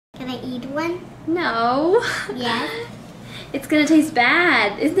I eat one? No. Yes. It's gonna taste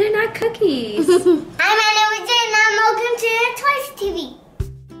bad. They're not cookies. I'm Arianna and welcome to ToysTV.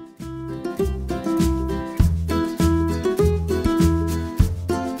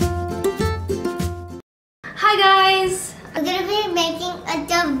 Hi guys! We're gonna be making a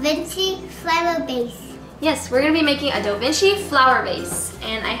DohVinci flower base. Yes, we're gonna be making a DohVinci flower vase.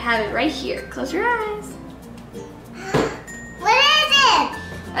 And I have it right here. Close your eyes. What is it?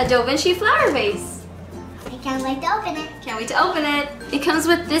 A DohVinci flower vase. I can't wait to open it. Can't wait to open it. It comes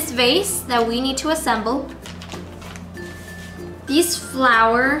with this vase that we need to assemble. These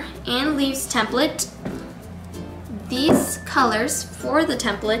flower and leaves template. These colors for the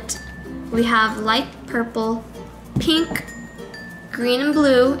template. We have light purple, pink, green and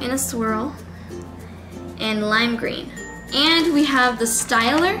blue in a swirl, and lime green. And we have the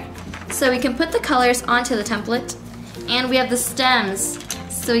styler, so we can put the colors onto the template. And we have the stems,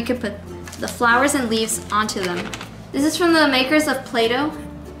 so we can put the flowers and leaves onto them. This is from the makers of PlayDoh,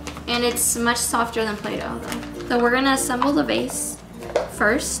 and it's much softer than PlayDoh though. So we're gonna assemble the vase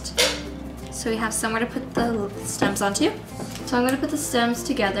first, so we have somewhere to put the stems onto. So I'm gonna put the stems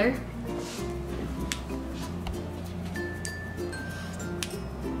together.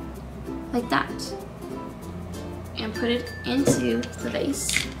 Like that. And put it into the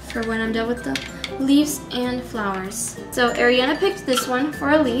vase for when I'm done with the leaves and flowers. So Arianna picked this one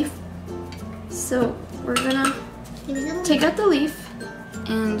for a leaf. So we're gonna take out the leaf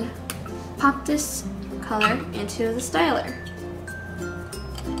and pop this color into the styler.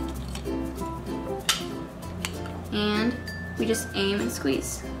 And we just aim and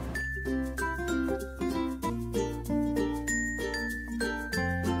squeeze.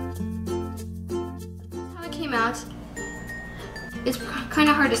 How it came out. It's kind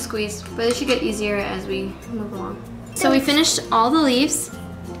of hard to squeeze, but it should get easier as we move along. So we finished all the leaves,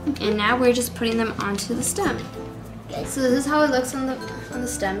 and now we're just putting them onto the stem. So this is how it looks on the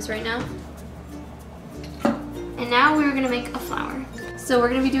stems right now. And now we're gonna make a flower. So we're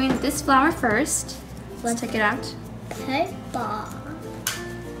gonna be doing this flower first. Let's take it out. Purple.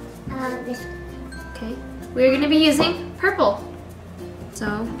 This. Okay. We're gonna be using purple.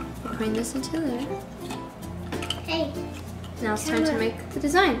 So we're putting this into there. Hey. Now it's time to make the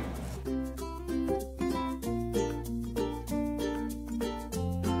design.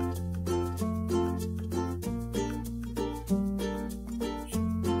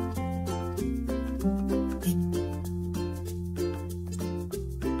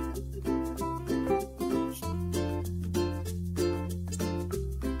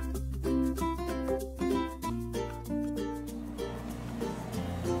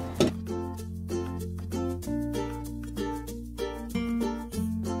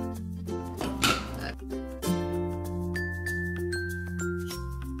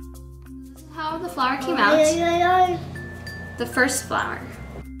 How the flower came out. The first flower.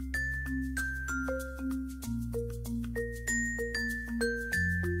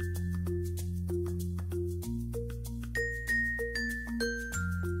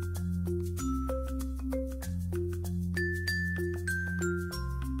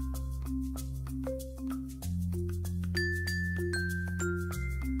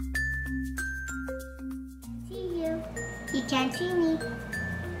 See you. You can't see me.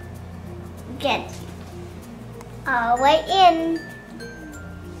 Get all the way in.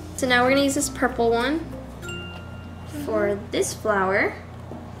 So now we're gonna use this purple one for this flower.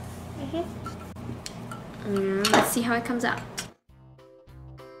 And let's see how it comes out.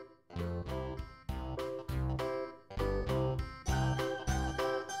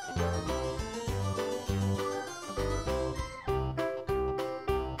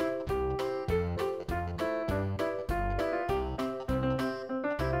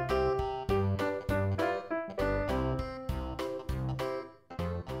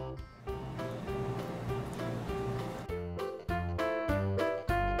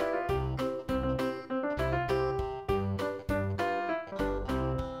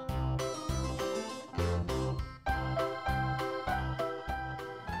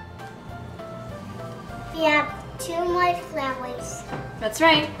 We have 2 more flowers. That's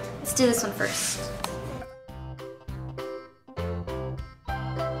right. Let's do this one first.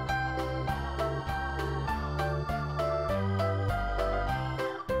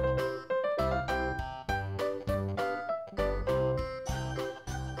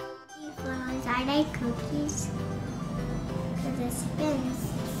 These flowers, are they cookies? Because it spins.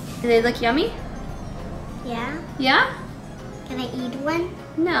 Do they look yummy? Yeah? Yeah? Can I eat one?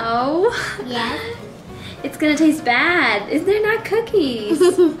 No. Yes. It's gonna taste bad. They're not cookies.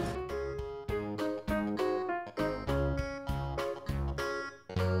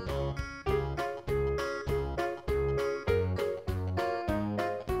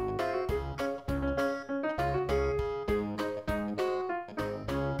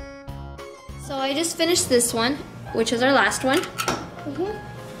 So I just finished this one, which is our last one.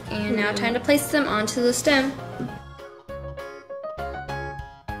 And now time to place them onto the stem. So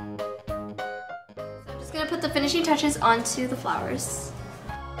I'm just gonna put the finishing touches onto the flowers.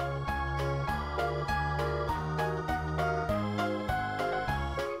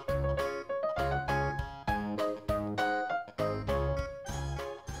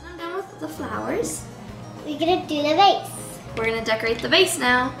 I'm done with the flowers. We're gonna do the vase. We're gonna decorate the vase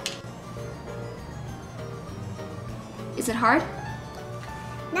now. Is it hard?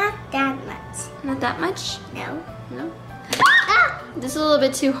 Not that much. Not that much? No. No? Ah! This is a little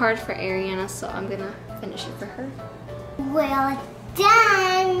bit too hard for Arianna, so I'm gonna finish it for her. Well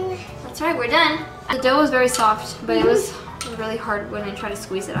done. That's right, we're done. The dough was very soft, but it was really hard when I tried to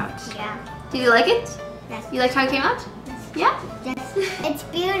squeeze it out. Yeah. Did you like it? Yes. You liked how it came out? Yes. Yeah? Yes. It's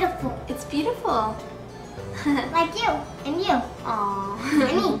beautiful. It's beautiful. Like you and you. Aww.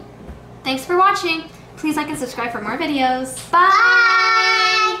 And me. Thanks for watching. Please like and subscribe for more videos.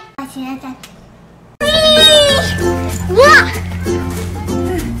 Bye! Bye.